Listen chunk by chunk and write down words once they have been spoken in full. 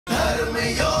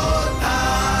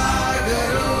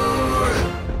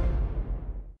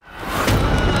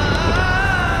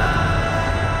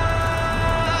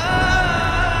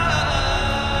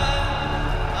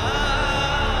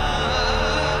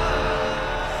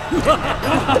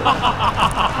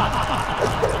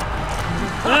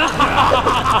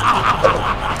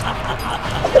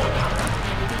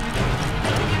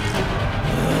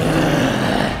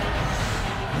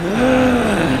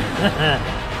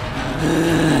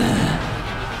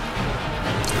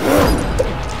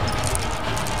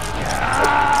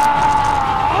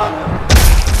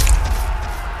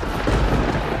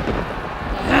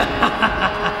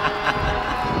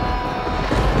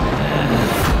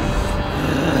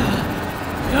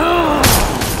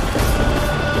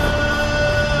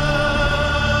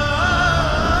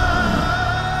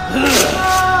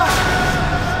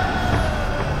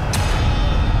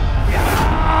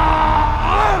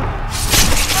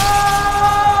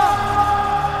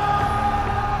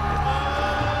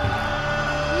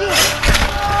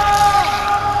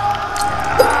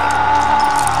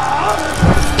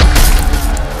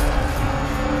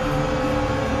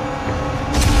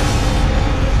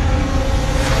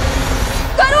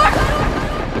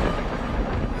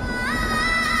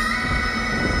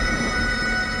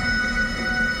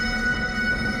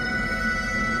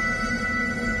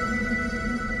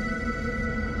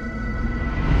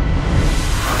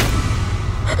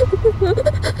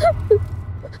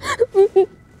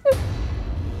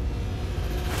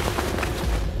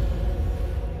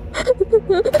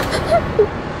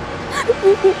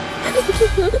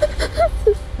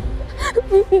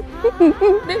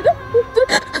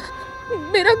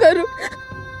मेरा गरुड़।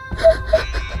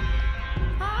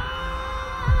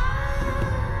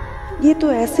 ये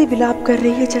तो ऐसे विलाप कर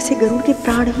रही है जैसे गरुड़ के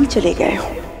प्राण ही चले गए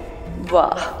हों।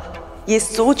 वाह, ये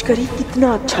सोच कर ही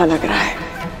कितना अच्छा लग रहा है।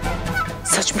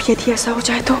 सच में यदि ऐसा हो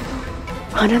जाए तो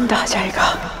आनंद आ जाएगा।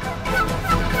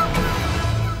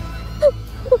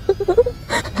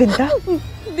 विंता,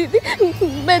 दीदी,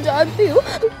 मैं जानती हूँ,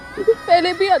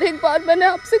 पहले भी अनेक बार मैंने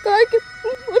आपसे कहा है कि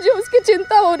मुझे उसकी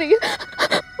चिंता हो रही है,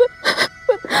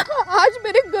 पर आज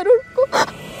मेरे गरुड़ को।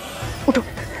 उठो,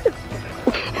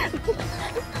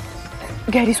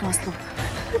 गहरी सांस लो,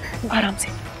 आराम से।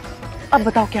 अब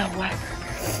बताओ क्या हुआ है।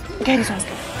 गहरी सांस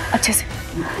लो, अच्छे से।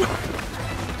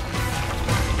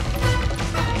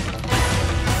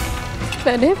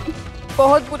 मैंने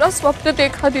बहुत बुरा स्वप्न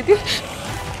देखा दीदी।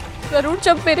 गरुड़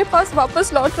जब मेरे पास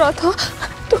वापस लौट रहा था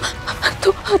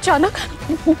तो अचानक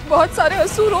बहुत सारे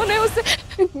असुरों ने उसे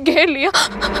घेर लिया।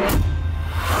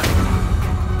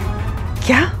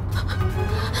 क्या?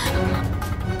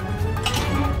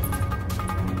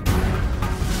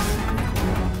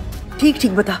 ठीक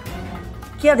ठीक बता,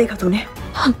 क्या देखा तूने?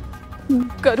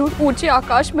 गरुड़ ऊंचे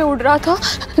आकाश में उड़ रहा था,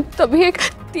 तभी एक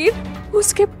तीर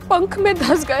उसके पंख में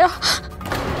धंस गया।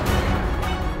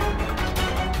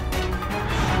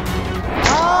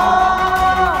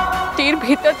 तीर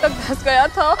भीतर तक धंस गया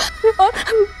था और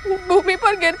भूमि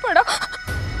पर गिर पड़ा।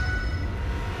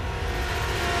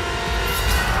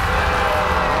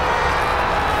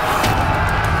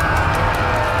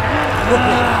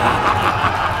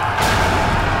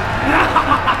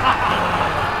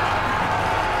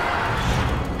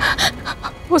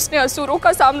 उसने असुरों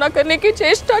का सामना करने की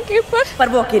चेष्टा की, पर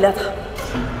वो अकेला था।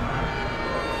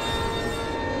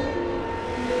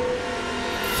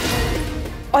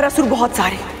 और असुर बहुत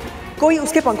सारे। कोई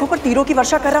उसके पंखों पर तीरों की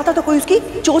वर्षा कर रहा था तो कोई उसकी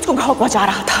चोंच को घाव पहुंचा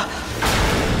रहा था।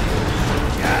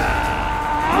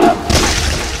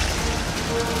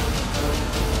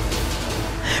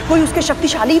 कोई उसके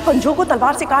शक्तिशाली पंजों को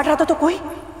तलवार से काट रहा था तो कोई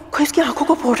उसकी आंखों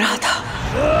को फोड़ रहा था।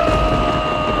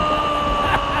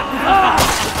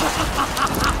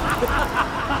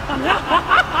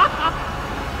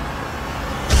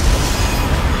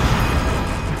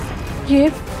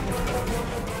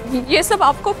 ये सब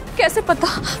आपको कैसे पता?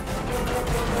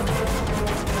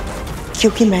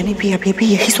 क्योंकि मैंने भी अभी भी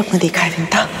यही स्वप्न देखा है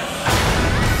विंता।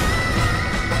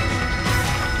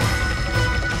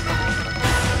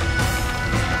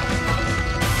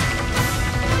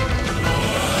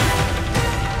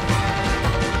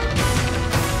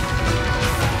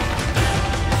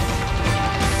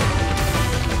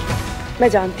 मैं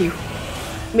जानती हूँ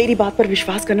मेरी बात पर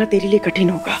विश्वास करना तेरे लिए कठिन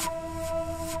होगा,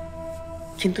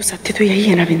 किंतु सत्य तो यही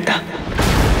है ना विंता।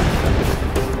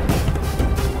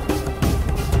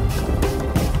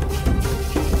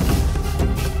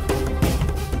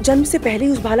 जन्म से पहले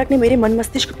उस बालक ने मेरे मन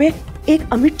मस्तिष्क पे एक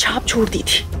अमिट छाप छोड़ दी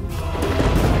थी,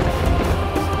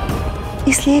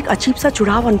 इसलिए एक अजीब सा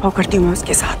जुड़ाव अनुभव करती हूं मैं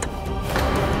उसके साथ।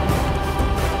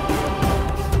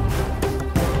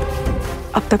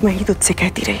 अब तक मैं ही तुझसे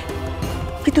कहती रही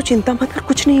कि तू चिंता मत कर,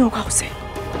 कुछ नहीं होगा उसे,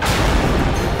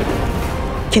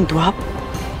 किंतु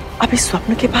अब इस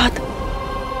स्वप्न के बाद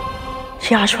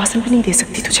ये आश्वासन भी नहीं दे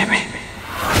सकती तुझे मैं।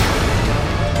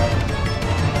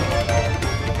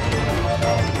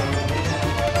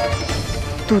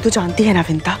 तू तो जानती है ना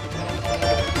विंता,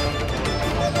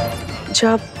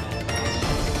 जब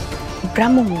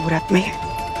ब्रह्म मुहूर्त में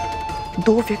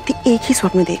दो व्यक्ति एक ही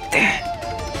स्वप्न देखते हैं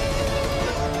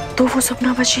तो वो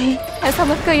सपनावशी। ऐसा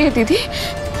मत कहिए दीदी।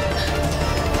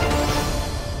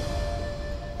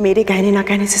 मेरे कहने ना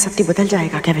कहने से सत्य बदल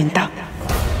जाएगा क्या विंता?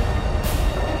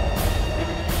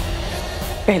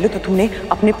 पहले तो तूने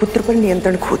अपने पुत्र पर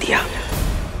नियंत्रण खो दिया,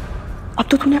 अब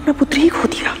तो तूने अपना पुत्र ही खो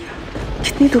दिया।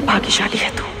 कितनी दुर्भाग्यशाली है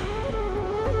तू।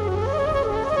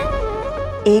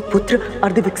 एक पुत्र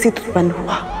अर्धविकसित उत्पन्न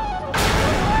हुआ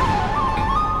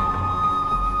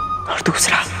और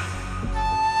दूसरा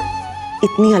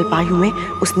इतनी अल्पायु में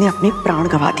उसने अपने प्राण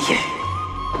गंवा दिए।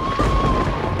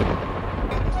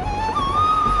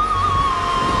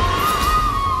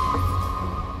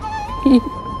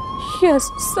 यह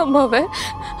संभव है?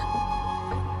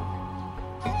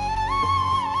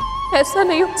 ऐसा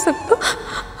नहीं हो सकता।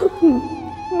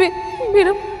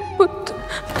 मेरा पुत्र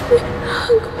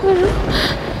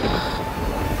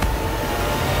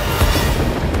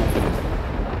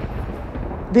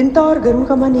विंता और गरुड़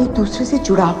का मन एक दूसरे से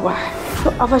जुड़ा हुआ है, तो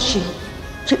अवश्य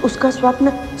कि उसका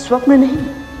स्वप्न स्वप्न नहीं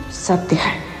सत्य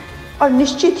है। और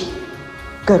निश्चित ही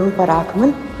गरुड़ पर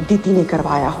आक्रमण दीदी ने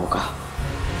करवाया होगा।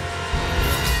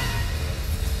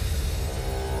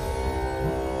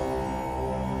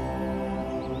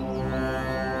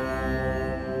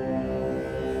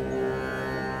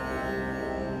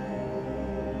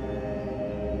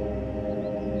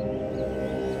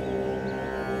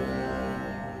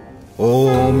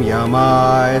 ओम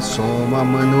यमाय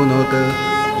सोममनुनुत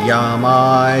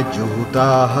यामाय जुहुता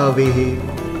हविः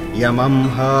यमं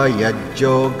ह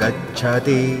यज्ञो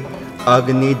गच्छति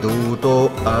अग्निदूतो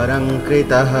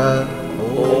अलंकृतः।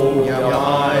 ओम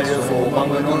यमाय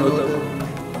सोममनुनुत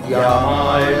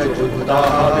यामाय जुहुता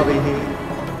हविः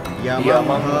यमं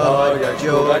ह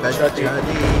यज्ञो गच्छति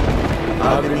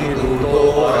अग्निदूतो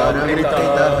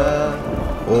अलंकृतः।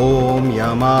 ओम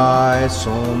यमाय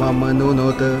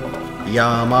सोममनुनुत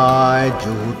यामाय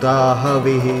जुहुता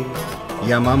हविः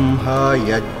यमं ह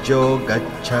यज्ञो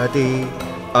गच्छति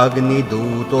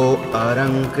अग्निदूतो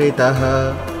अलंकृतः।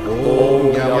 ओम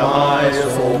यमाय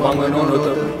सोममनुनुत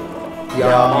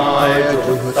यामाय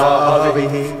जुहुता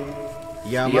हविः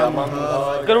यमं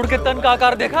ह। गरुड़ के तन का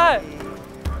आकार देखा है?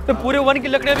 तो पूरे वन की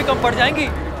लकड़ियां भी कम पड़ जाएंगी।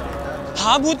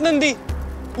 हाँ भूत नंदी,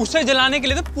 उसे जलाने के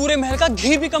लिए तो पूरे महल का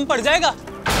घी भी कम पड़ जाएगा।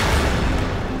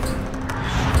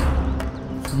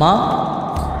 माँ,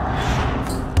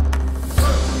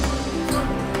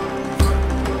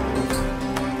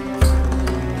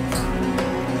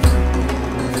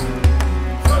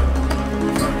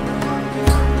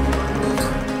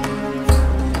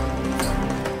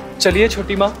 चलिए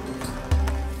छोटी माँ।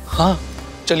 हाँ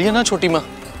चलिए ना छोटी माँ,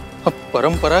 अब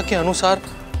परंपरा के अनुसार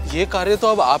ये कार्य तो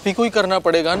अब आप ही को ही करना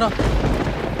पड़ेगा ना।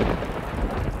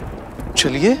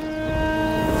 चलिए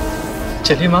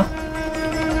चलिए माँ।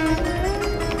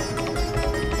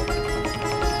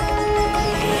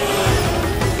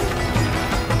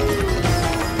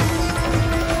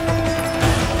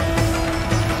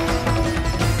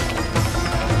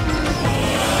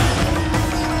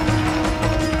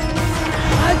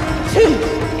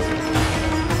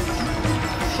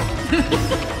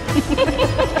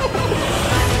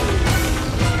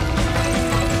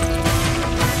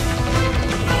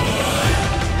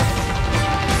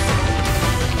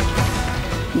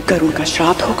 गरुड़ का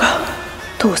श्राप होगा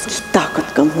तो उसकी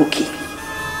ताकत कम होगी।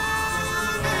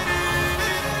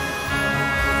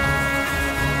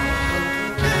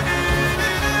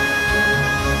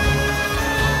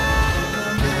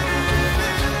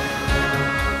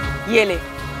 ये ले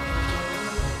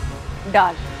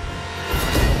डाल।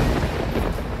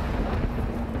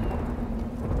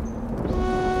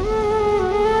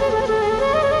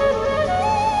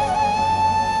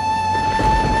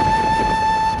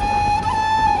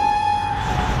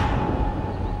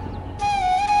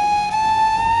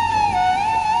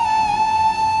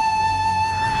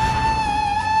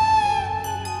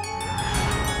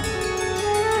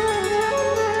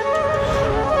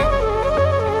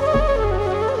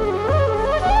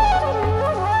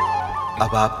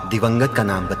 अब आप दिवंगत का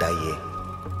नाम बताइए,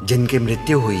 जिनकी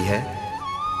मृत्यु हुई है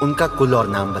उनका कुल और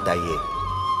नाम बताइए।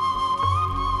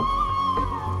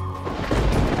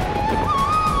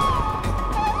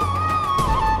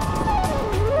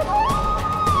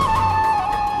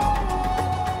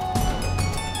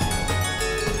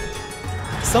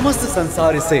 समस्त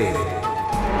संसार इसे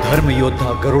धर्म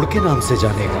योद्धा गरुड़ के नाम से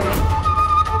जानेगा।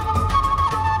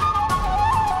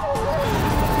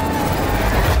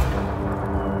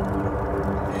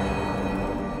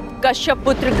 कश्यप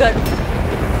पुत्र गरुड़,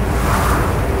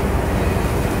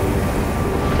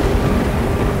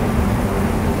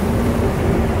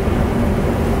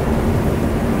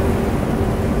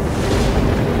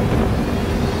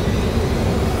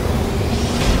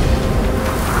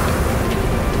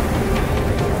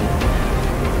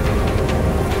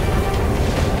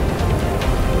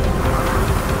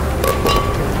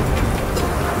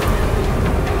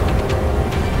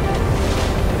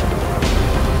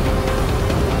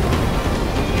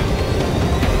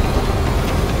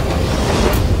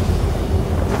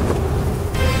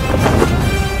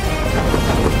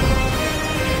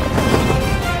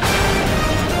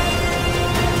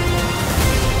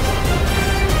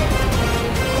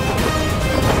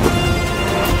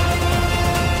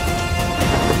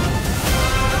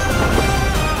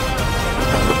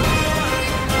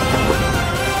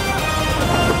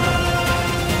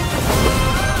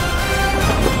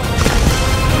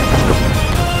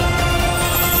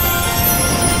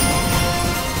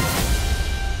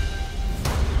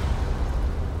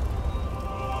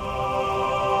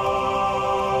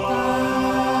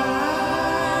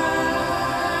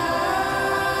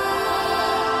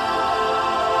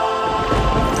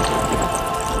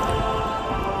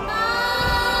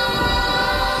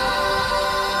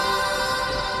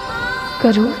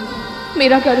 गरुड़,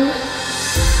 मेरा गरुड़।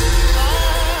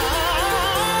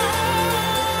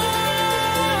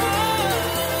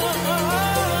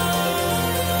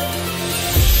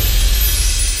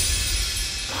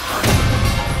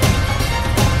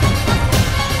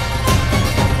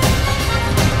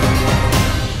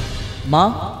 माँ,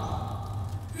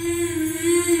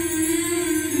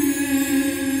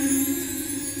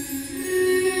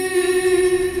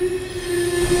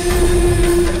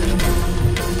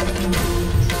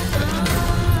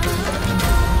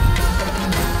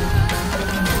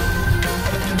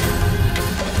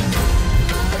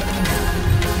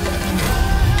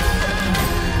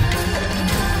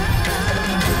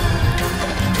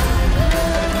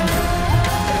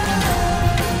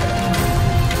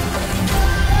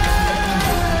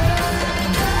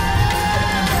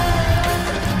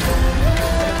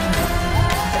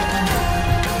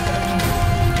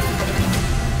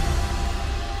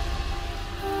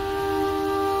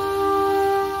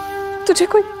 तुझे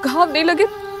कोई घाव नहीं लगे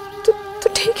तो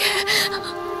ठीक है।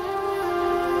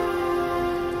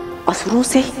 असुरों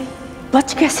से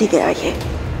बच कैसे गया ये?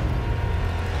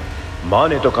 माँ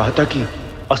ने तो कहा था कि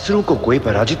असुरों को कोई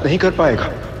पराजित नहीं कर पाएगा,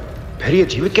 फिर ये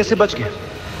जीवित कैसे बच गया?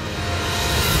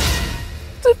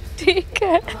 तो ठीक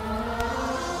है।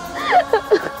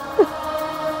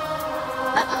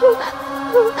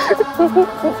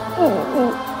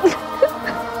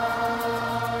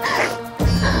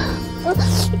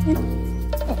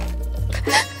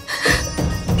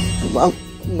 माँ,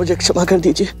 मुझे क्षमा कर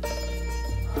दीजिए,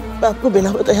 मैं आपको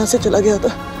बिना बताए यहाँ से चला गया था।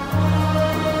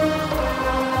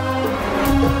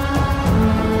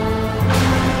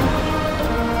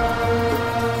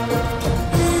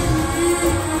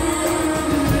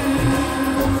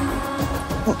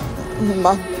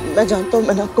 माँ, मैं जानता हूँ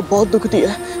मैंने आपको बहुत दुख दिया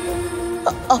है,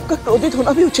 आपका क्रोधित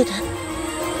होना भी उचित है।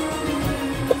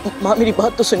 माँ, मेरी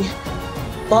बात तो सुनिए।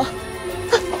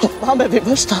 माँ, मैं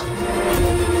विवश था।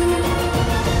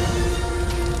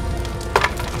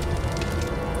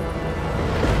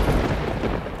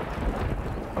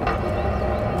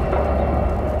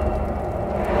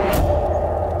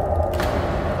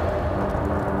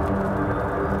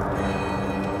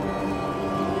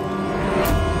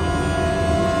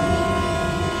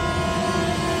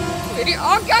 मेरी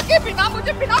आज्ञा के बिना,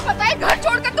 मुझे बिना बताए घर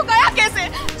छोड़कर तू गया कैसे?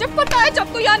 जब पता है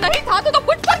जब तू यहाँ नहीं था तो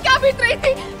मुझ पर क्या बीत रही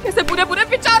थी? कैसे बुरे बुरे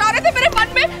विचार आ रहे थे मेरे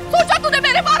मन में? सोचा तूने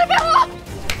मेरे बारे में हो?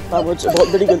 हाँ, मुझसे बहुत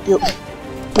बड़ी गलती हो गई,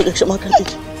 मुझे क्षमा कर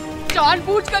दीजिए।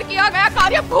 जानबूझकर किया गया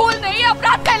कार्य भूल नहीं,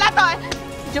 अपराध कहलाता है।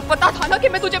 जब पता था ना कि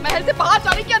मैं तुझे महल से बाहर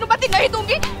जाने की अनुमति नहीं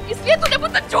दूंगी, इसलिए तूने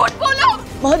मुझसे झूठ बोला।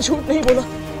 माँ, झूठ नहीं बोला,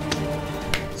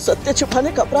 सत्य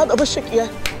छुपाने का अपराध अवश्य किया है,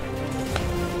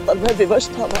 पर मैं विवश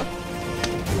था। माँ,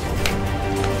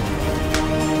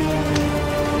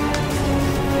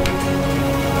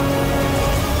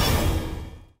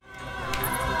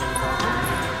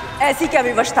 ऐसी क्या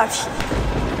विवशता थी?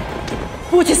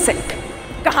 पूछ इससे,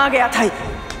 कहाँ गया था ये?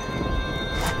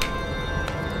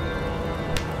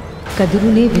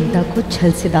 कद्रू ने विंता को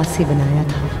छल से दासी बनाया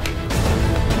था।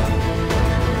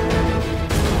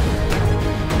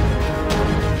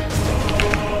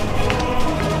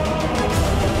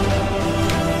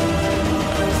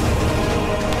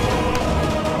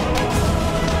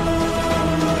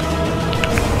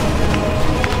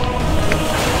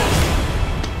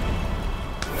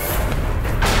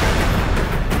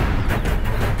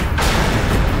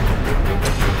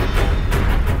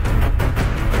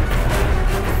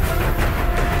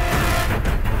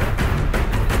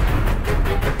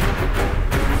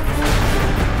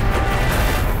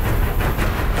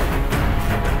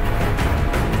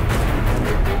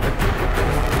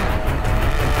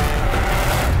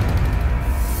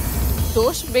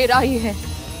 दोष मेरा ही है,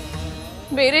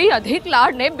 मेरे ही अधिक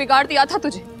लाड ने बिगाड़ दिया था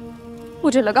तुझे।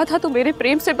 मुझे लगा था तू मेरे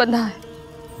प्रेम से बंधा है,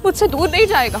 मुझसे दूर नहीं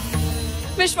जाएगा।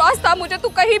 विश्वास था मुझे तू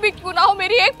कहीं भी क्यों ना हो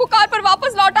मेरी एक पुकार पर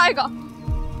वापस लौट आएगा,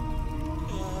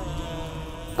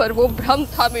 पर वो भ्रम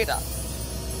था मेरा।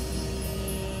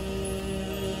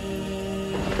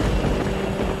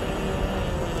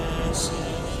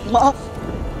 माँ,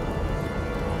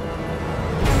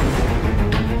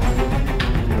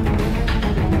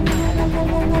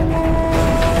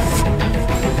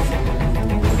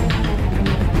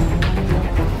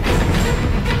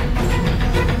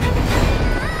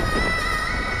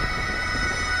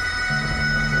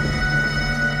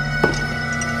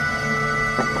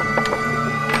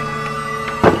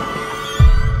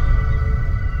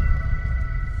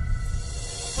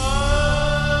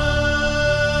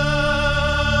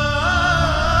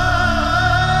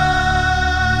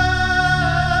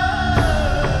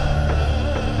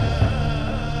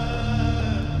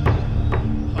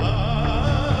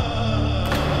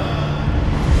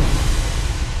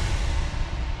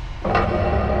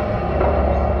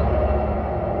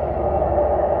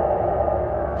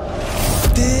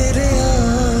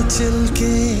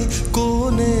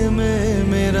 कोने में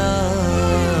मेरा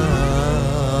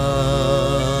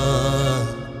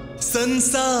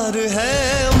संसार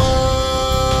है माँ।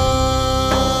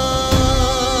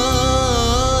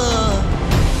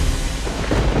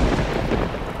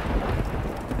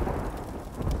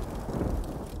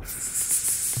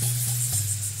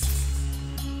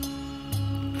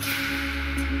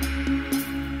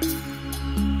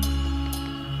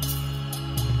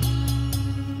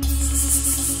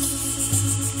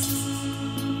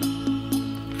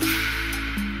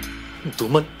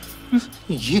 धूमल,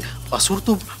 ये असुर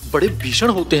तो बड़े भीषण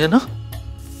होते हैं ना?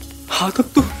 हाँ, तब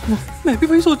तो मैं भी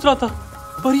वही सोच रहा था,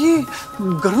 पर ये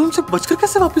गरुड़ से बचकर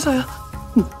कैसे वापस आया?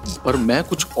 पर मैं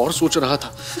कुछ और सोच रहा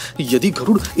था। यदि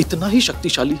गरुड़ इतना ही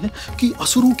शक्तिशाली है कि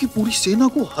असुरों की पूरी सेना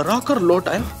को हरा कर लौट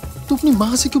आया, तो अपनी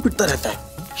मां से क्यों पिटता रहता है?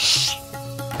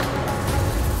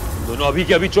 दोनों अभी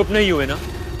के अभी चुप नहीं हुए ना,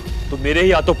 तो मेरे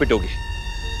ही हाथों पिटोगे।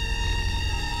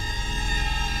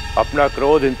 अपना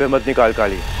क्रोध इन पे मत निकाल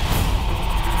काली।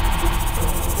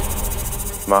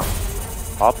 माँ,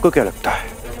 आपको क्या लगता है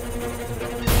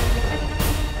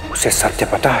उसे सत्य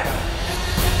पता है?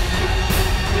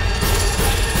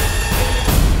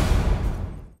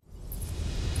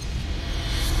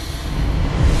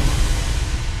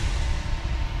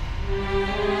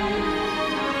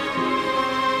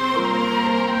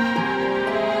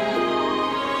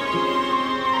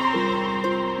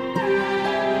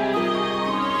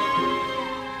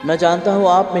 मैं जानता हूं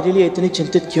आप मेरे लिए इतनी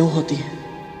चिंतित क्यों होती हैं।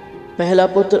 पहला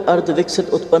पुत्र अर्धविकसित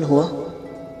उत्पन्न हुआ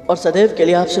और सदैव के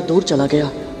लिए आपसे दूर चला गया।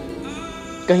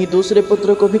 कहीं दूसरे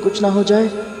पुत्र को भी कुछ ना हो जाए,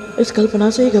 इस कल्पना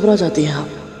से ही घबरा जाती हैं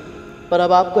आप। पर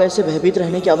अब आपको ऐसे भयभीत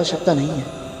रहने की आवश्यकता नहीं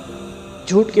है।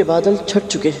 झूठ के बादल छट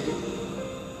चुके हैं,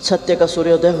 सत्य का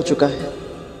सूर्योदय हो चुका है।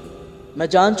 मैं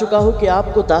जान चुका हूं कि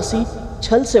आपको दासी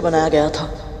छल से बनाया गया था,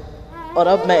 और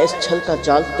अब मैं इस छल का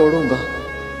जाल तोड़ूंगा।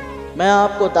 मैं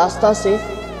आपको दास्ता से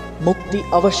मुक्ति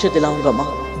अवश्य दिलाऊंगा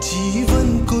माँ। जीवन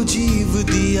को जीव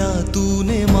दिया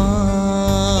तूने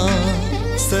माँ,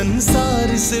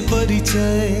 संसार से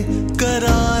परिचय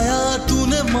कराया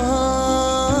तूने माँ।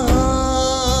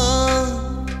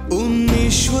 उन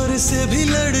ईश्वर से भी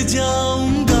लड़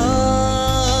जाऊंगा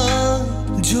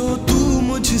जो तू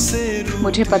मुझसे।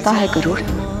 मुझे पता है गरुड़,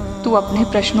 तू अपने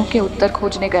प्रश्नों के उत्तर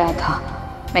खोजने गया था।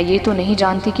 मैं ये तो नहीं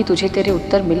जानती कि तुझे तेरे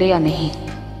उत्तर मिले या नहीं,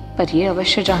 पर ये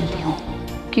अवश्य जानती हूँ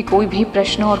कि कोई भी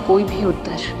प्रश्न और कोई भी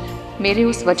उत्तर मेरे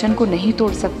उस वचन को नहीं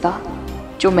तोड़ सकता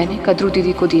जो मैंने कद्रू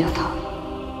दीदी को दिया था।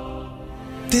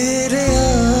 तेरे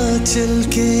आंचल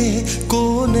के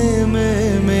कोने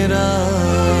में मेरा।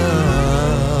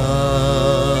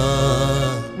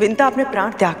 विंता अपने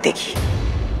प्राण त्याग देगी,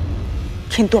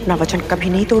 किंतु अपना वचन कभी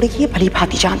नहीं तोड़ेगी, ये भली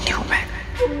भांति जानती हूं मैं।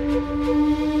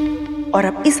 और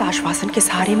अब इस आश्वासन के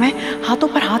सहारे मैं हाथों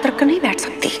पर हाथ रखकर नहीं बैठ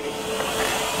सकती।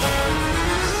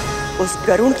 उस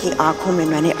गरुड़ की आंखों में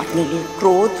मैंने अपने लिए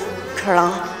क्रोध, घृणा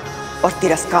और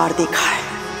तिरस्कार देखा है।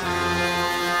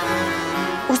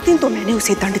 उस दिन तो मैंने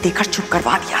उसे दंड देकर चुप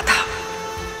करवा दिया था,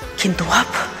 किंतु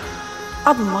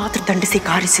अब मात्र दंड से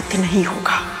कार्य सिद्ध नहीं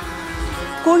होगा।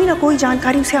 कोई ना कोई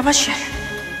जानकारी उसे अवश्य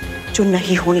है जो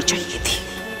नहीं होनी चाहिए थी।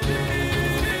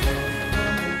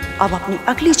 अब अपनी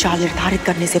अगली चाल निर्धारित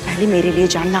करने से पहले मेरे लिए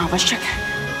जानना आवश्यक है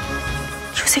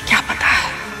कि उसे क्या पता है।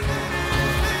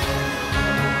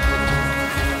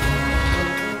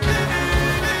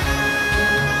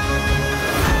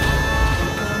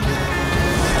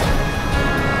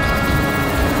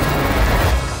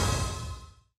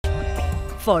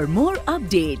 For more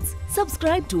updates,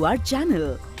 subscribe to our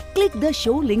channel, click the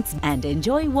show links and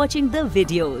enjoy watching the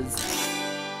videos.